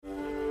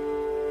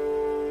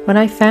When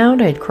I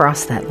found I'd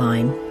crossed that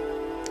line,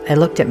 I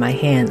looked at my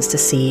hands to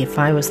see if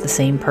I was the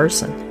same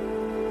person.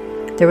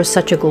 There was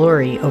such a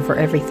glory over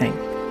everything.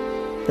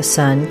 The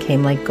sun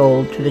came like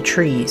gold through the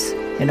trees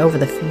and over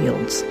the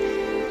fields,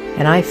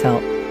 and I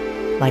felt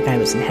like I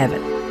was in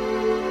heaven.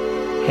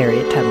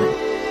 Harriet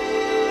Tubman.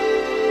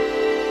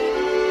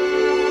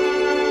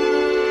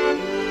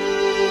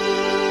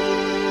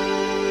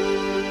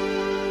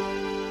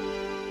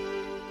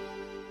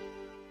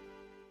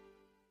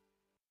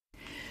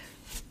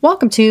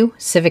 Welcome to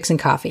Civics and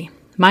Coffee.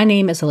 My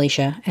name is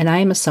Alicia, and I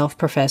am a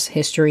self-professed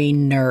history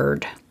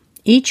nerd.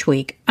 Each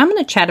week, I'm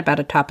going to chat about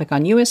a topic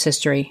on U.S.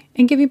 history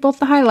and give you both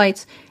the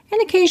highlights and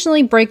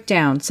occasionally break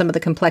down some of the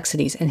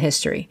complexities in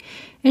history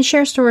and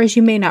share stories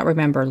you may not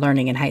remember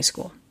learning in high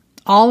school,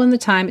 all in the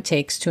time it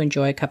takes to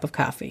enjoy a cup of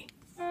coffee.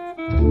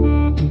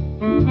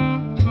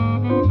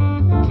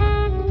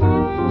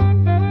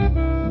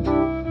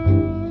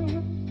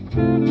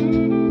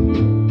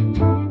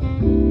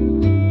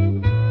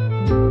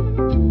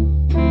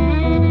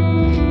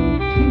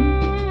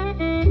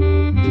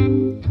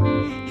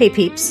 Hey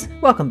peeps,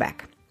 welcome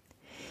back.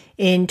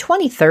 In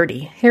 2030,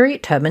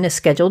 Harriet Tubman is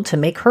scheduled to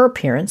make her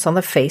appearance on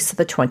the face of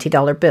the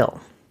 $20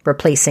 bill,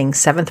 replacing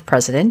 7th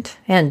President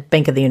and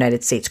Bank of the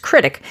United States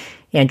critic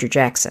Andrew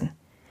Jackson.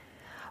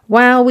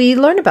 While we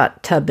learn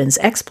about Tubman's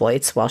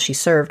exploits while she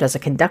served as a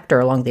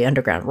conductor along the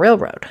Underground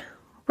Railroad,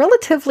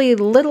 relatively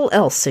little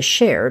else is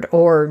shared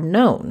or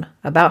known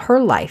about her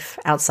life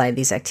outside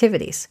these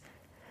activities.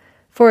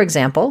 For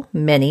example,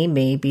 many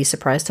may be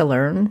surprised to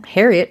learn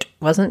Harriet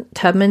wasn't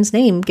Tubman's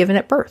name given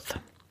at birth.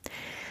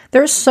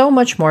 There is so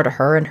much more to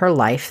her and her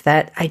life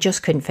that I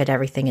just couldn't fit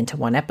everything into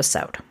one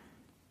episode.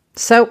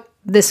 So,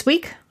 this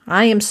week,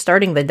 I am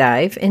starting the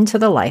dive into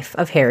the life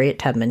of Harriet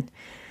Tubman.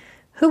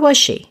 Who was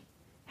she?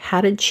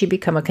 How did she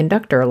become a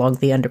conductor along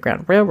the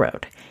Underground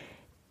Railroad?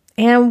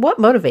 And what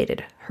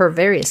motivated her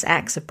various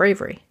acts of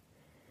bravery?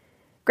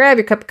 Grab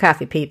your cup of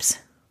coffee, peeps.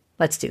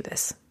 Let's do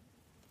this.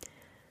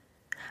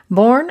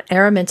 Born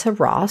Araminta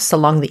Ross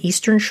along the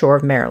eastern shore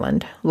of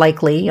Maryland,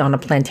 likely on a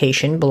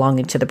plantation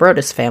belonging to the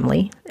Broaddus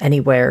family,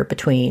 anywhere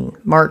between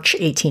March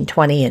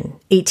 1820 and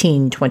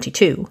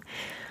 1822,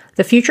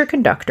 the future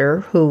conductor,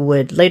 who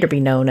would later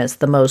be known as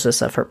the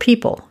Moses of her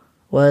people,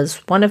 was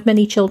one of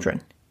many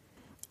children.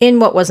 In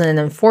what was an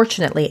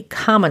unfortunately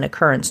common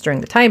occurrence during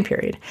the time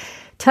period,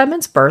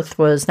 Tubman's birth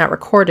was not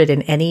recorded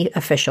in any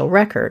official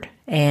record,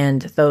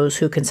 and those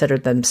who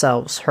considered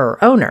themselves her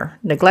owner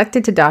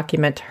neglected to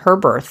document her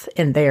birth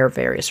in their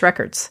various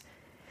records.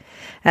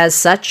 As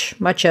such,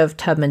 much of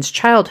Tubman's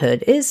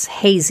childhood is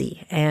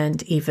hazy,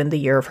 and even the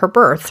year of her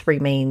birth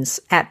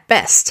remains, at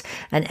best,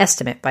 an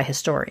estimate by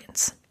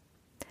historians.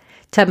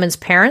 Tubman's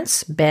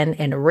parents, Ben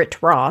and Rit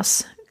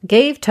Ross,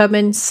 gave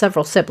Tubman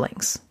several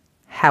siblings.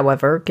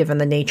 However, given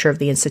the nature of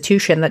the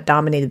institution that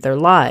dominated their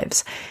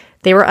lives,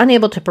 they were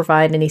unable to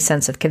provide any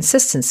sense of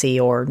consistency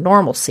or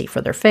normalcy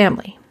for their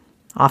family,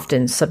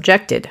 often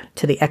subjected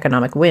to the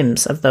economic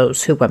whims of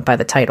those who went by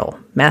the title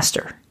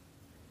master.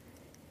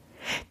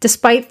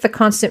 Despite the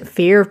constant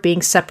fear of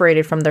being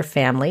separated from their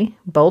family,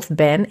 both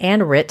Ben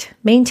and Rit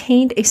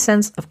maintained a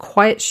sense of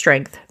quiet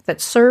strength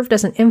that served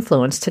as an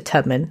influence to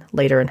Tubman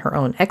later in her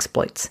own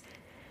exploits.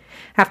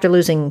 After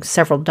losing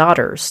several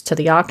daughters to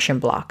the auction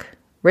block,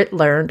 Rit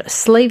learned a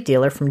slave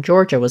dealer from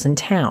Georgia was in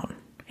town,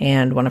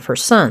 and one of her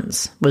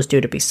sons was due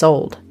to be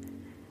sold.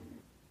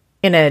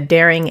 In a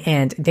daring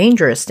and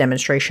dangerous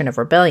demonstration of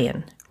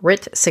rebellion,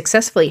 Rit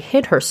successfully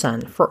hid her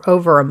son for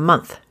over a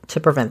month to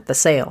prevent the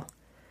sale.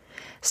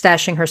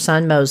 Stashing her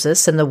son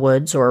Moses in the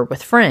woods or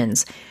with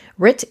friends,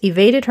 Rit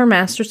evaded her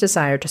master's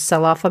desire to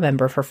sell off a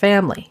member of her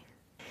family.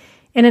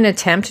 In an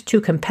attempt to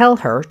compel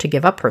her to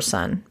give up her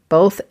son,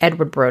 both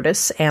Edward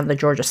Broaddus and the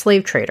Georgia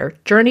slave trader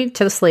journeyed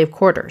to the slave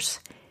quarters.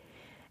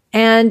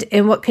 And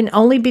in what can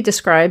only be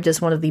described as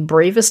one of the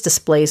bravest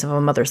displays of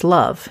a mother's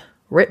love,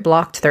 Rit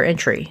blocked their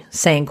entry,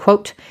 saying,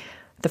 quote,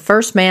 "The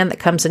first man that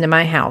comes into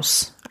my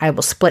house, I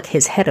will split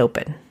his head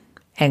open,"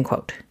 end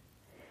quote.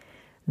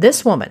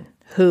 This woman,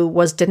 who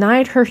was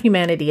denied her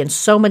humanity in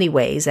so many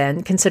ways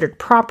and considered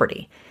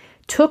property,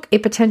 took a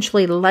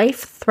potentially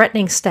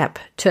life-threatening step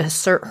to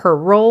assert her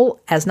role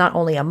as not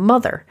only a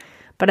mother,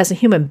 but as a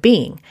human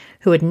being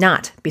who would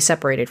not be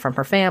separated from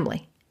her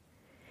family.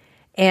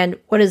 And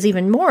what is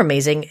even more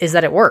amazing is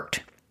that it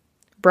worked.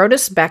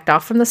 Broaddus backed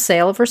off from the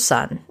sale of her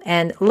son,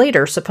 and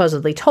later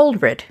supposedly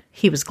told Rit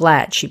he was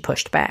glad she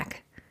pushed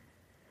back.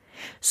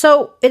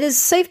 So it is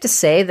safe to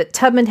say that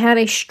Tubman had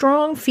a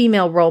strong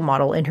female role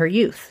model in her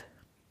youth.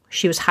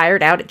 She was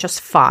hired out at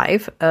just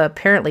 5,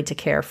 apparently to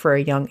care for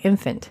a young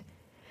infant.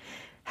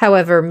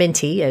 However,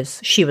 Minty, as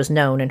she was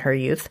known in her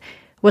youth,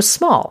 was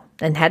small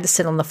and had to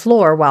sit on the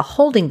floor while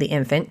holding the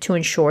infant to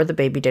ensure the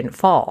baby didn't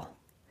fall.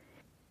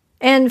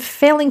 And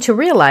failing to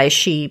realize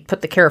she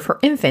put the care of her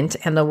infant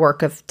and the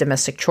work of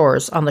domestic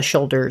chores on the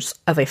shoulders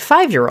of a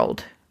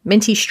 5-year-old,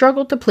 Minty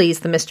struggled to please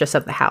the mistress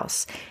of the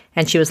house,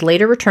 and she was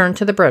later returned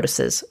to the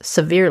Broadduses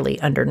severely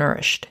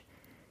undernourished.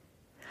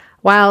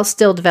 While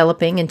still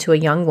developing into a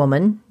young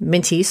woman,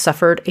 Minty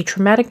suffered a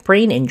traumatic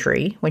brain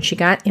injury when she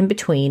got in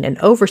between an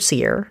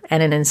overseer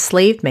and an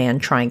enslaved man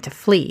trying to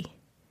flee.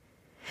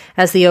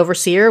 As the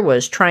overseer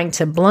was trying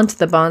to blunt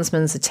the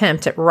bondsman's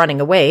attempt at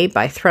running away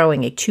by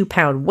throwing a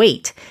 2-pound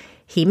weight,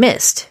 he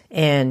missed,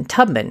 and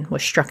Tubman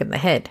was struck in the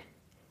head.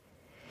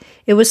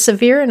 It was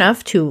severe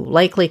enough to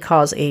likely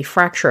cause a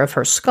fracture of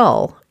her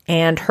skull,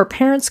 and her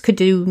parents could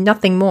do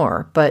nothing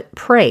more but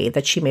pray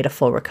that she made a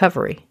full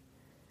recovery.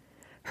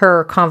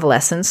 Her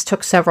convalescence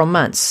took several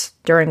months,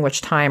 during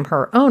which time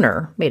her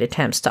owner made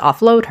attempts to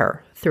offload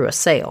her through a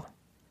sale.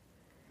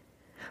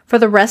 For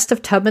the rest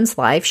of Tubman's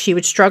life, she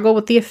would struggle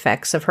with the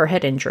effects of her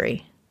head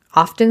injury,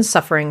 often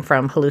suffering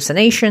from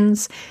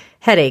hallucinations,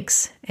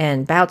 headaches,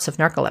 and bouts of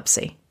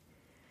narcolepsy.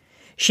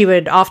 She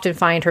would often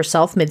find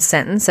herself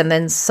mid-sentence and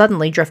then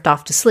suddenly drift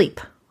off to sleep,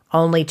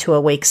 only to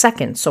awake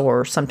seconds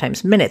or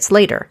sometimes minutes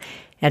later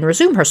and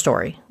resume her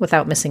story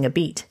without missing a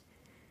beat.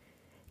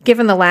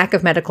 Given the lack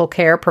of medical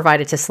care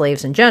provided to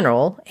slaves in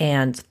general,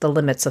 and the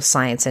limits of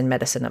science and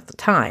medicine of the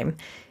time,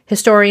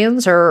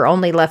 historians are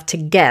only left to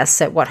guess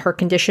at what her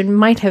condition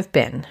might have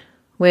been,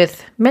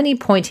 with many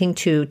pointing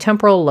to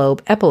temporal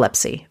lobe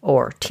epilepsy,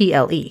 or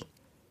TLE.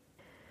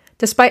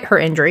 Despite her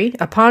injury,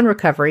 upon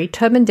recovery,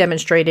 Tubman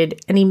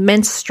demonstrated an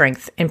immense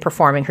strength in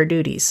performing her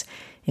duties,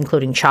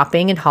 including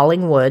chopping and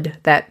hauling wood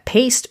that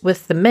paced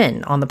with the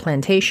men on the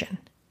plantation.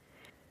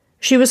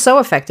 She was so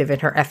effective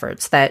in her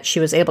efforts that she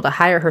was able to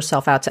hire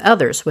herself out to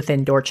others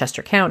within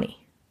Dorchester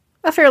County.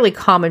 A fairly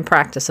common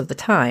practice of the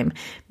time,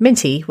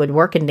 Minty would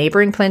work in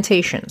neighboring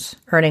plantations,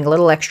 earning a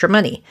little extra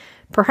money,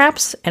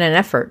 perhaps in an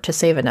effort to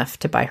save enough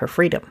to buy her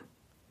freedom.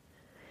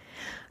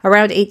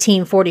 Around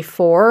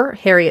 1844,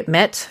 Harriet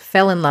met,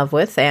 fell in love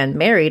with, and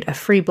married a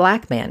free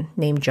black man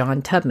named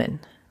John Tubman.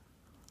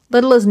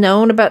 Little is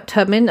known about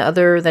Tubman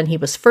other than he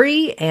was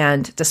free,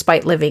 and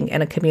despite living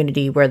in a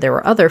community where there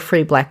were other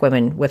free black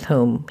women with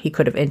whom he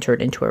could have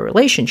entered into a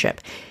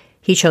relationship,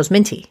 he chose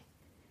Minty.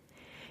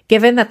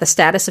 Given that the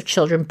status of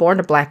children born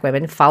to black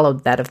women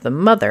followed that of the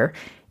mother,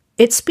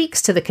 it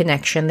speaks to the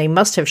connection they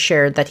must have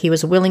shared that he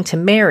was willing to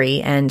marry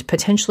and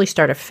potentially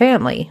start a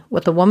family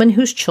with a woman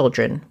whose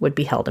children would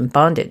be held in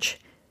bondage.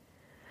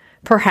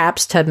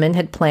 Perhaps Tubman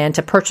had planned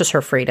to purchase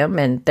her freedom,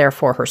 and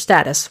therefore her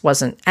status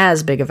wasn't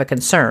as big of a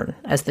concern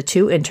as the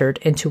two entered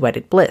into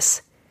wedded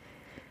bliss.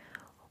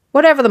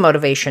 Whatever the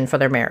motivation for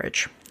their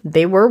marriage,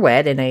 they were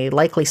wed in a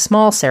likely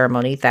small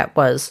ceremony that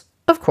was,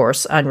 of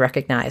course,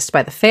 unrecognized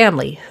by the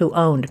family who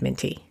owned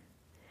Minty.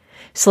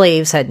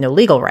 Slaves had no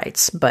legal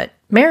rights, but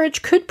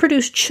marriage could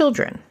produce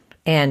children,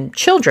 and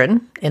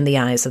children, in the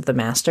eyes of the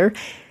master,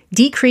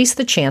 decreased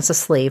the chance a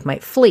slave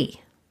might flee.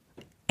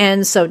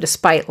 And so,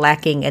 despite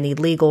lacking any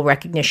legal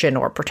recognition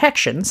or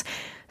protections,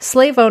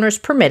 slave owners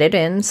permitted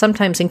and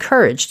sometimes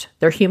encouraged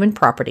their human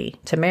property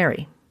to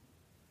marry.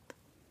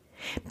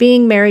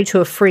 Being married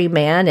to a free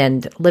man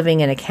and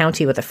living in a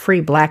county with a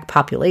free black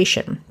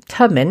population,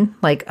 Tubman,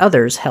 like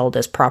others held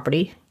as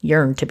property,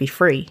 yearned to be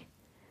free.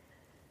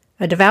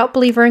 A devout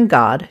believer in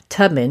God,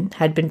 Tubman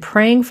had been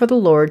praying for the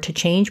Lord to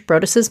change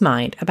Brodess's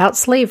mind about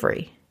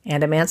slavery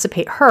and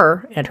emancipate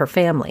her and her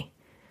family.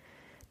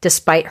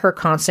 Despite her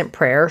constant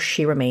prayer,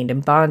 she remained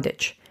in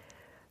bondage.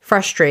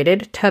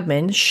 Frustrated,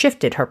 Tubman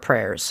shifted her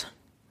prayers.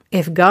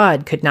 If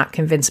God could not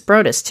convince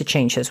Brodess to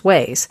change his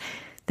ways,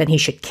 then he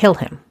should kill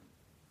him.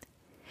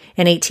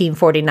 In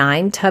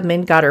 1849,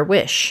 Tubman got her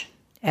wish.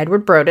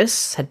 Edward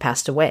Brodess had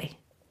passed away.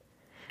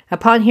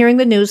 Upon hearing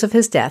the news of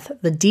his death,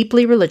 the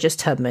deeply religious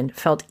Tubman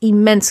felt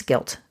immense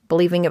guilt,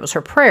 believing it was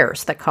her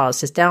prayers that caused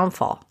his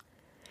downfall.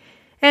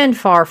 And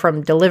far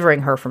from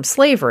delivering her from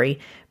slavery,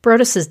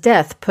 Brodess's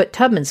death put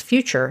Tubman's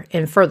future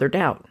in further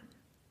doubt.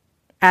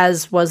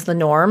 As was the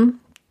norm,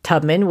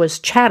 Tubman was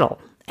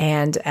chattel,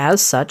 and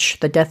as such,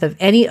 the death of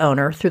any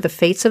owner threw the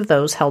fates of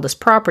those held as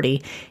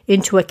property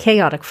into a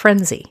chaotic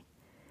frenzy.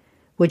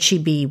 Would she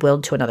be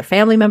willed to another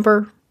family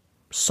member?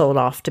 Sold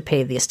off to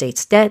pay the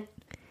estate's debt?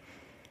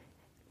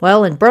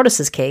 Well, in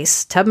Brodess's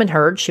case, Tubman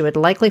heard she would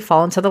likely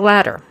fall into the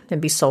latter and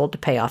be sold to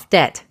pay off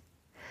debt.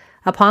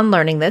 Upon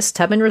learning this,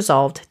 Tubman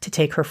resolved to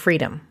take her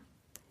freedom.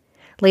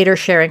 Later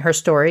sharing her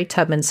story,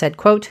 Tubman said,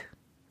 quote,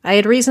 "I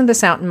had reasoned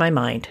this out in my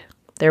mind.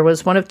 There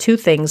was one of two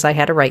things I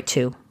had a right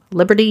to,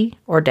 liberty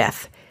or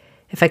death.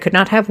 If I could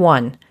not have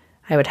one,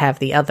 I would have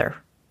the other."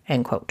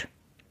 End quote.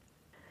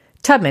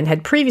 Tubman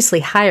had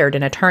previously hired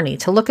an attorney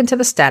to look into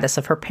the status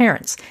of her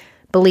parents,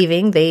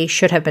 believing they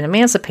should have been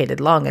emancipated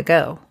long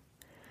ago.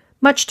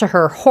 Much to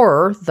her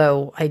horror,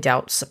 though I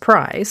doubt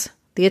surprise,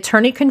 the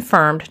attorney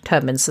confirmed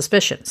Tubman's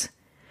suspicions.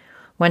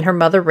 When her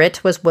mother,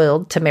 Rit, was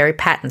willed to Mary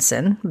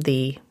Pattinson,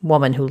 the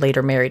woman who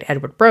later married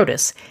Edward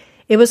Brodess,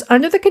 it was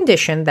under the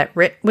condition that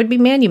Rit would be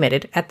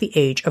manumitted at the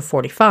age of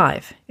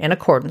 45, in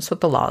accordance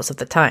with the laws of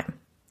the time.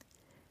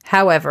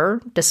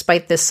 However,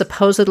 despite this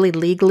supposedly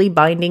legally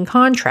binding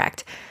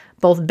contract,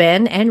 both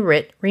Ben and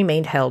Rit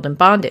remained held in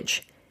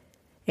bondage.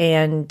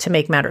 And to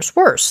make matters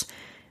worse,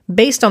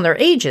 based on their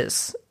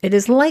ages, it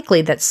is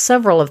likely that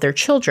several of their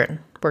children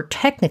were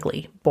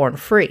technically born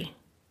free.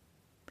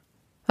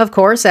 Of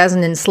course, as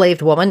an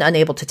enslaved woman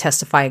unable to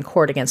testify in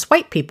court against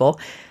white people,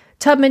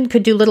 Tubman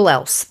could do little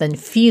else than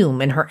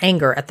fume in her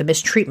anger at the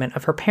mistreatment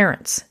of her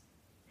parents.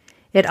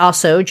 It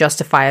also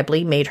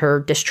justifiably made her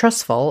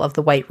distrustful of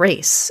the white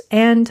race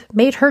and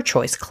made her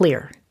choice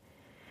clear.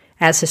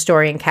 As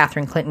historian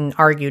Catherine Clinton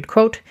argued,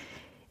 quote,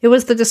 "It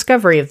was the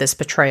discovery of this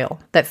betrayal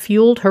that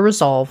fueled her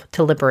resolve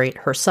to liberate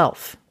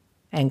herself,"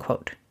 end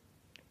quote.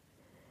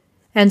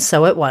 And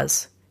so it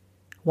was.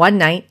 One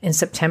night in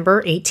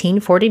September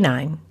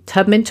 1849,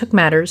 Tubman took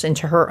matters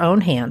into her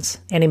own hands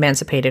and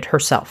emancipated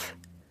herself.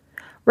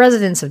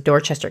 Residents of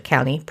Dorchester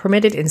County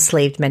permitted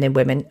enslaved men and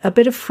women a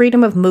bit of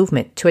freedom of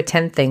movement to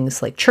attend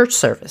things like church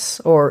service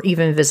or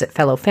even visit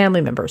fellow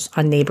family members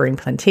on neighboring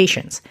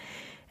plantations.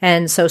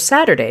 And so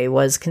Saturday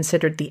was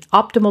considered the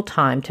optimal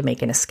time to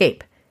make an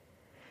escape.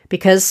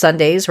 Because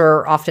Sundays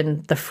were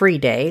often the free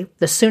day,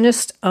 the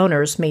soonest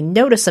owners may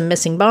notice a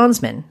missing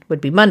bondsman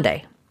would be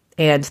Monday,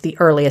 and the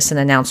earliest an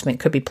announcement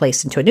could be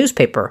placed into a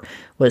newspaper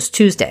was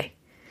Tuesday.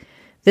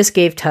 This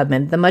gave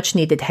Tubman the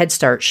much-needed head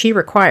start she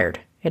required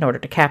in order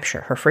to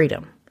capture her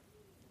freedom.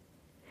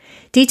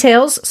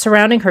 Details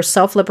surrounding her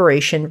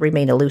self-liberation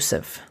remain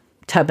elusive.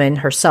 Tubman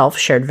herself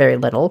shared very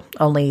little,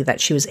 only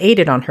that she was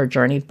aided on her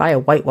journey by a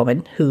white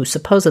woman who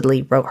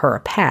supposedly wrote her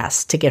a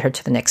pass to get her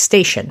to the next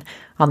station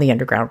on the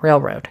Underground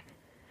Railroad.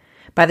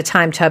 By the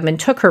time Tubman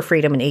took her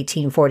freedom in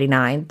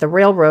 1849, the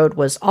railroad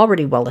was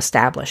already well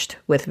established,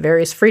 with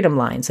various freedom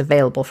lines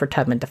available for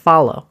Tubman to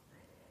follow.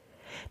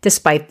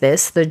 Despite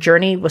this, the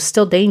journey was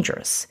still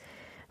dangerous.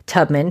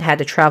 Tubman had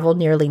to travel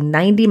nearly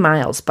 90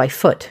 miles by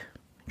foot,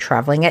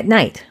 traveling at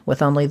night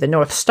with only the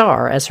North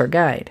Star as her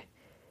guide.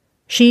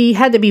 She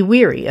had to be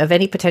weary of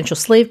any potential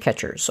slave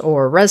catchers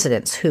or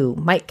residents who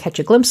might catch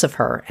a glimpse of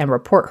her and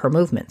report her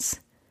movements.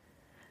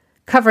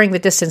 Covering the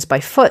distance by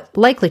foot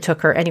likely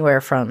took her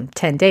anywhere from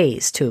 10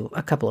 days to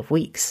a couple of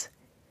weeks.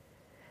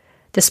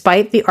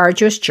 Despite the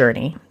arduous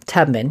journey,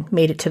 Tubman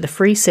made it to the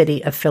free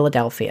city of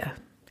Philadelphia.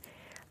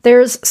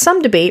 There's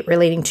some debate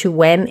relating to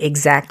when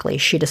exactly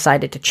she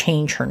decided to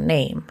change her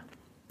name.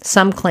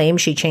 Some claim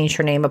she changed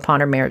her name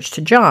upon her marriage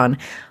to John,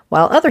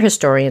 while other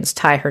historians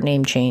tie her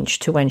name change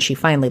to when she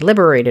finally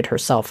liberated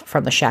herself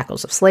from the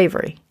shackles of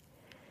slavery.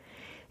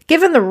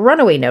 Given the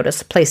runaway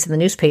notice placed in the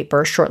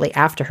newspaper shortly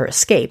after her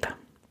escape,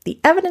 the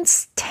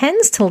evidence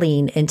tends to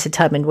lean into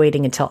Tubman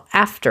waiting until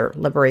after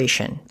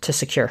liberation to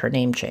secure her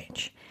name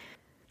change.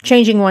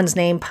 Changing one's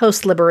name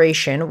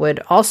post-liberation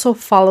would also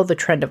follow the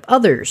trend of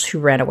others who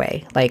ran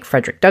away, like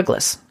Frederick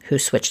Douglass, who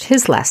switched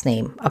his last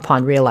name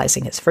upon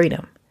realizing his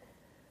freedom.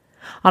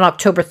 On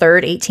October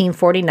 3,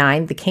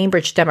 1849, the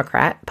Cambridge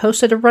Democrat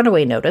posted a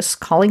runaway notice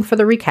calling for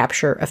the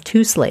recapture of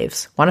 2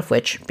 slaves, one of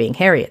which being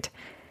Harriet.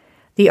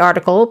 The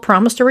article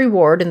promised a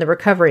reward in the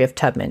recovery of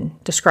Tubman,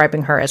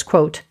 describing her as,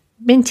 quote,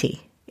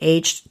 "Minty,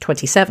 aged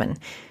 27,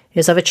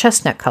 is of a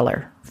chestnut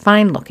color,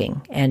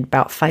 fine-looking, and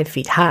about 5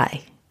 feet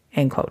high,"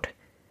 end quote.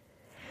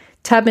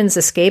 Tubman's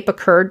escape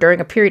occurred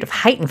during a period of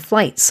heightened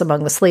flights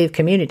among the slave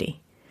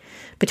community.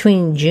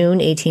 Between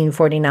June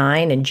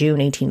 1849 and June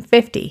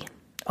 1850,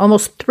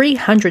 almost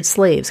 300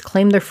 slaves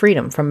claimed their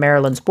freedom from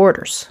Maryland's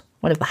borders,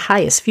 one of the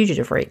highest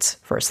fugitive rates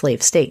for a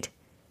slave state.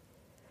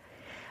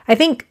 I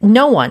think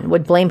no one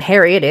would blame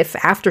Harriet if,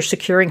 after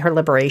securing her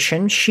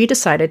liberation, she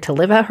decided to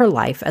live out her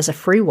life as a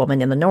free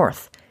woman in the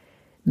North.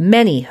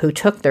 Many who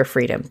took their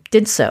freedom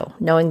did so,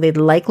 knowing they'd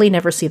likely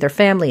never see their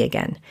family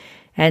again,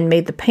 and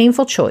made the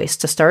painful choice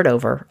to start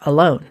over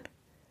alone.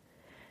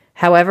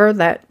 However,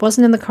 that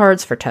wasn't in the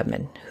cards for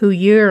Tubman, who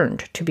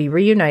yearned to be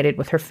reunited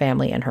with her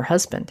family and her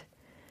husband.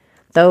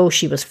 Though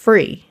she was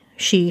free,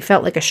 she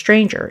felt like a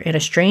stranger in a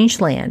strange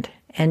land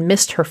and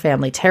missed her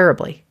family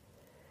terribly.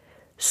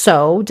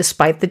 So,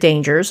 despite the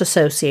dangers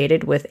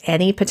associated with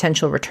any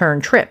potential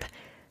return trip,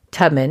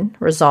 Tubman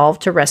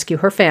resolved to rescue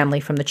her family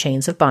from the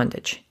chains of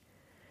bondage.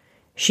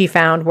 She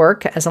found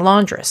work as a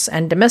laundress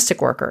and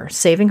domestic worker,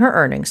 saving her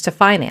earnings to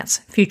finance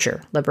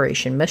future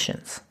liberation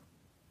missions.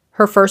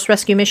 Her first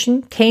rescue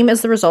mission came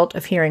as the result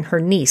of hearing her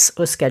niece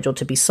was scheduled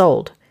to be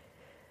sold.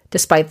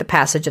 Despite the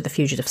passage of the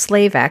Fugitive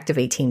Slave Act of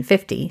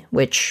 1850,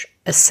 which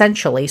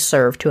essentially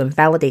served to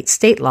invalidate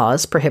state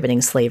laws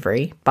prohibiting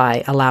slavery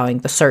by allowing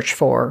the search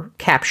for,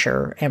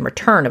 capture, and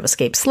return of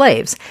escaped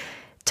slaves,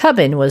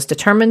 Tubman was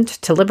determined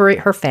to liberate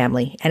her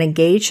family and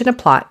engaged in a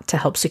plot to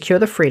help secure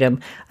the freedom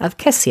of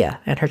Kessia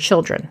and her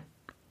children.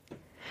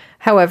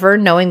 However,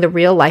 knowing the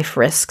real-life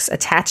risks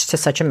attached to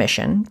such a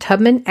mission,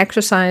 Tubman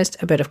exercised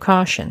a bit of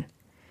caution.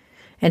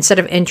 Instead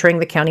of entering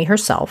the county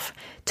herself,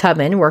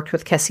 Tubman worked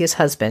with Kessia's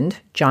husband,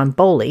 John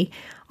Bowley,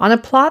 on a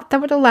plot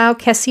that would allow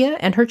Kessia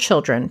and her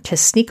children to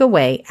sneak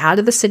away out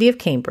of the city of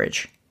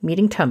Cambridge,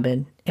 meeting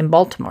Tubman in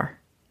Baltimore.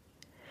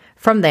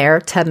 From there,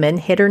 Tubman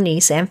hid her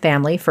niece and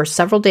family for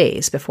several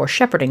days before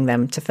shepherding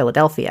them to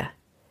Philadelphia.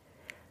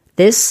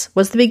 This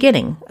was the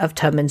beginning of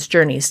Tubman's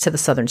journeys to the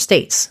southern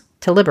states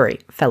to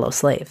liberate fellow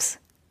slaves.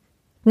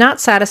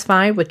 Not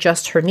satisfied with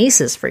just her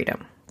niece's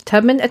freedom,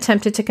 Tubman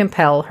attempted to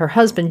compel her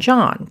husband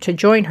John to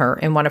join her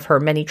in one of her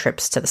many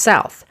trips to the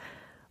South,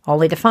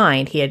 only to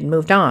find he had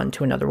moved on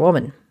to another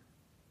woman.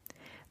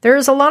 There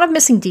is a lot of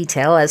missing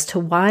detail as to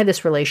why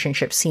this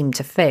relationship seemed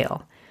to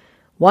fail.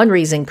 One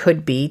reason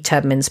could be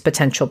Tubman's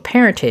potential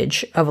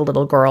parentage of a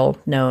little girl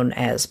known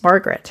as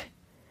Margaret.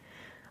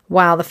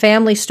 While the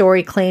family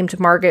story claimed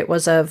Margaret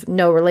was of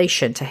no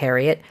relation to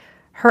Harriet,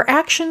 her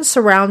actions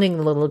surrounding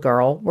the little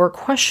girl were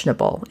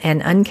questionable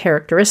and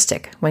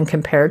uncharacteristic when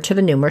compared to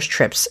the numerous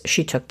trips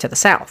she took to the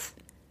South.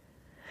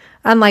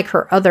 Unlike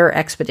her other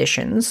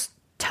expeditions,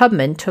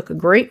 Tubman took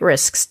great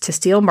risks to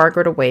steal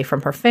Margaret away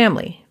from her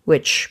family,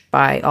 which,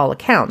 by all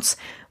accounts,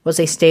 was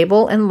a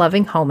stable and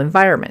loving home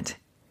environment.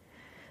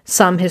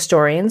 Some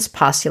historians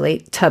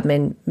postulate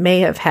Tubman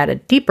may have had a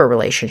deeper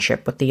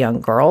relationship with the young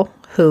girl,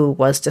 who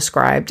was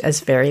described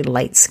as very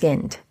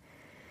light-skinned.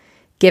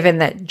 Given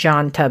that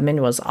John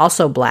Tubman was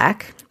also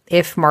black,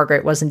 if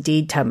Margaret was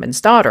indeed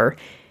Tubman's daughter,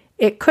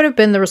 it could have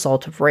been the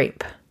result of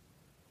rape.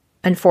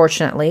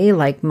 Unfortunately,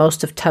 like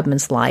most of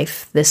Tubman's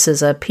life, this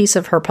is a piece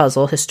of her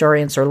puzzle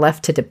historians are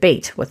left to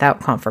debate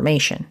without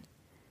confirmation.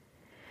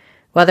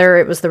 Whether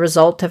it was the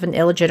result of an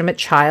illegitimate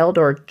child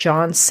or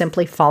John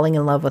simply falling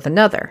in love with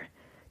another,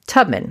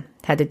 Tubman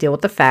had to deal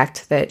with the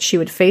fact that she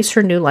would face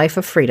her new life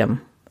of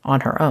freedom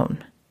on her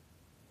own.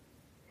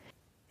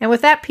 And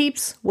with that,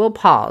 peeps, we'll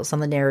pause on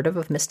the narrative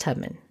of Miss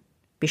Tubman.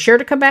 Be sure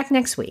to come back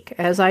next week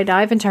as I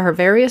dive into her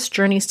various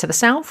journeys to the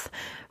South,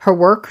 her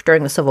work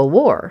during the Civil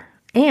War,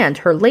 and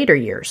her later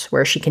years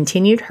where she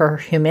continued her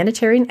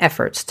humanitarian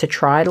efforts to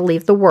try to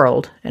leave the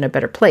world in a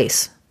better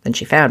place than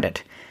she found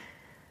it.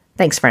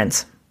 Thanks,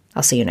 friends.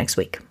 I'll see you next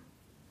week.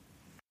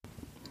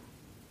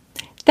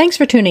 Thanks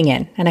for tuning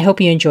in, and I hope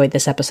you enjoyed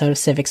this episode of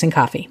Civics and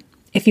Coffee.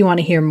 If you want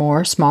to hear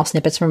more small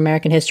snippets from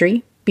American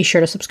history, be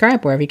sure to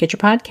subscribe wherever you get your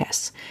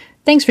podcasts.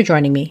 Thanks for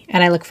joining me,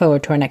 and I look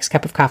forward to our next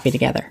cup of coffee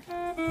together.